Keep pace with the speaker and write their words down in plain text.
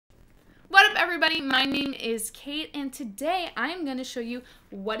everybody, my name is Kate and today I'm going to show you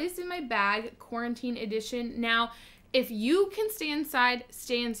what is in my bag, quarantine edition. Now, if you can stay inside,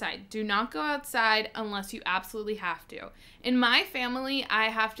 stay inside. Do not go outside unless you absolutely have to. In my family, I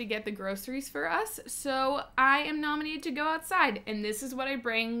have to get the groceries for us, so I am nominated to go outside, and this is what I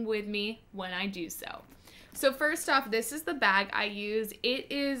bring with me when I do so. So first off, this is the bag I use.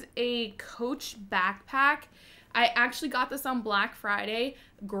 It is a Coach backpack. I actually got this on Black Friday.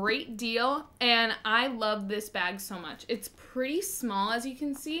 Great deal, and I love this bag so much. It's pretty small, as you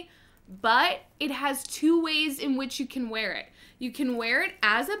can see, but it has two ways in which you can wear it. You can wear it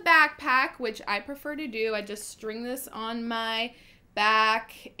as a backpack, which I prefer to do. I just string this on my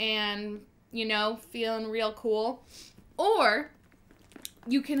back and, you know, feeling real cool. Or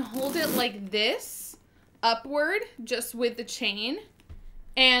you can hold it like this, upward, just with the chain,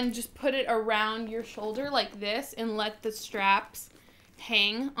 and just put it around your shoulder like this and let the straps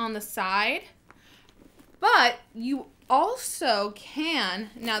hang on the side. But you also can,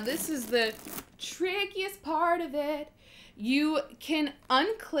 now this is the trickiest part of it, you can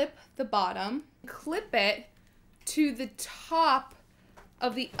unclip the bottom, clip it to the top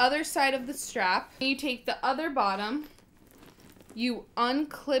of the other side of the strap. You take the other bottom, you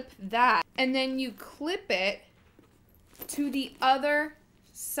unclip that, and then you clip it to the other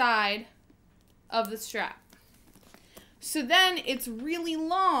side of the strap. So then it's really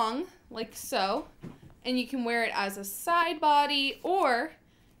long, like so, and you can wear it as a side body, or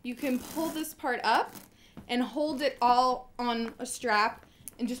you can pull this part up and hold it all on a strap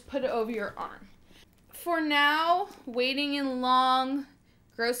and just put it over your arm. For now, waiting in long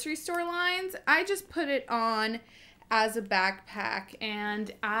grocery store lines, I just put it on as a backpack,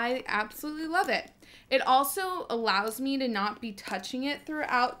 and I absolutely love it. It also allows me to not be touching it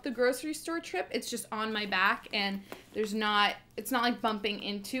throughout the grocery store trip. It's just on my back, and it's not like bumping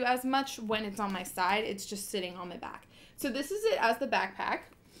into as much when it's on my side. It's just sitting on my back. So this is it as the backpack.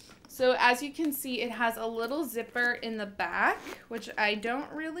 So as you can see, it has a little zipper in the back, which I don't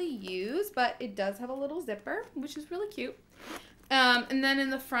really use, but it does have a little zipper, which is really cute. And then in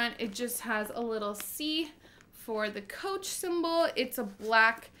the front, it just has a little C for the Coach symbol. It's a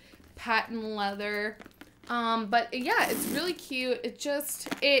black patent leather, but yeah, it's really cute.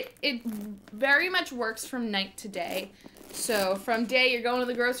 It very much works from night to day. So from day you're going to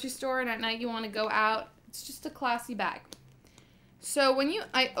the grocery store, and at night you want to go out. It's just a classy bag. So when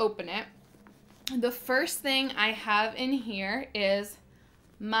I open it, the first thing I have in here is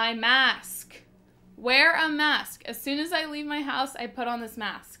my mask. Wear a mask. As soon as I leave my house, I put on this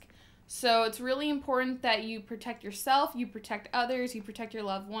mask. So it's really important that you protect yourself, you protect others, you protect your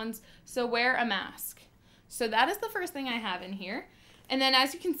loved ones. So wear a mask. So that is the first thing I have in here. And then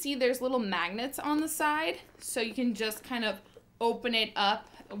as you can see, there's little magnets on the side. So you can just kind of open it up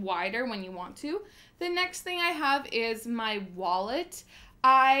wider when you want to. The next thing I have is my wallet.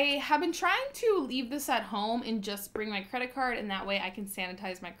 I have been trying to leave this at home and just bring my credit card, and that way I can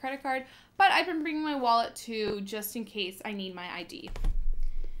sanitize my credit card. But I've been bringing my wallet too, just in case I need my ID.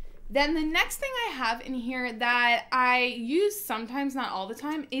 Then the next thing I have in here that I use sometimes, not all the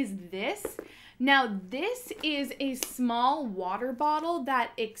time, is this. Now this is a small water bottle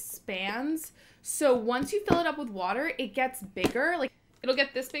that expands. So once you fill it up with water, it gets bigger. Like it'll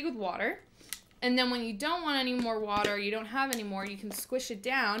get this big with water. And then when you don't want any more water, you don't have any more, you can squish it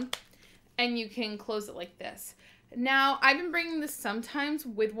down and you can close it like this. Now I've been bringing this sometimes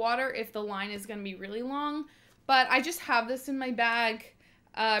with water if the line is going to be really long, but I just have this in my bag.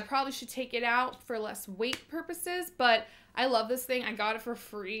 I probably should take it out for less weight purposes, but I love this thing. I got it for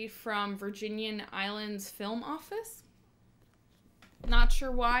free from Virginian Islands Film Office. Not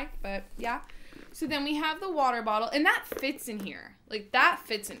sure why, but yeah. So then we have the water bottle, and that fits in here. Like that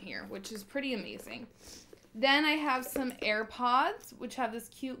fits in here, which is pretty amazing. Then I have some AirPods, which have this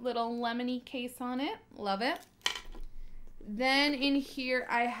cute little lemony case on it. Love it. Then in here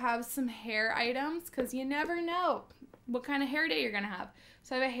I have some hair items, because you never know what kind of hair day you're going to have.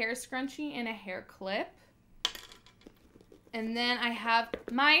 So I have a hair scrunchie and a hair clip. And then I have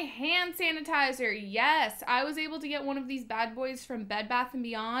my hand sanitizer. Yes, I was able to get one of these bad boys from Bed Bath &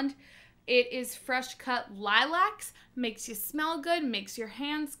 Beyond. It is fresh cut lilacs. Makes you smell good, makes your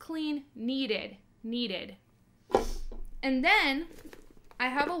hands clean. Needed. And then I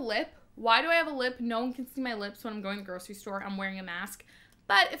have a lip. Why do I have a lip? No one can see my lips when I'm going to the grocery store. I'm wearing a mask.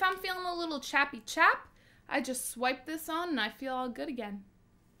 But if I'm feeling a little chappy chap, I just swipe this on and I feel all good again.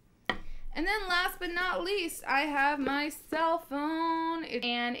 And then last but not least, I have my cell phone,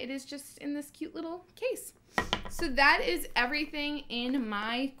 and it is just in this cute little case. So that is everything in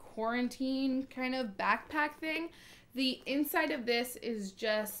my quarantine kind of backpack thing. The inside of this is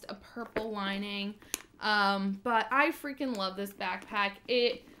just a purple lining, but I freaking love this backpack.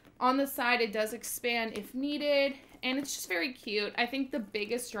 On the side, it does expand if needed, and it's just very cute. I think the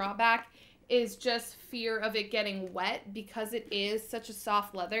biggest drawback is just fear of it getting wet because it is such a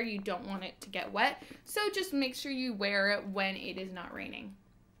soft leather. You don't want it to get wet, so just make sure you wear it when it is not raining.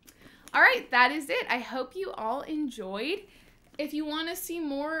 All right, that is it. I hope you all enjoyed. If you want to see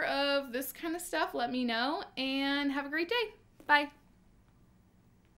more of this kind of stuff, let me know, and have a great day. Bye.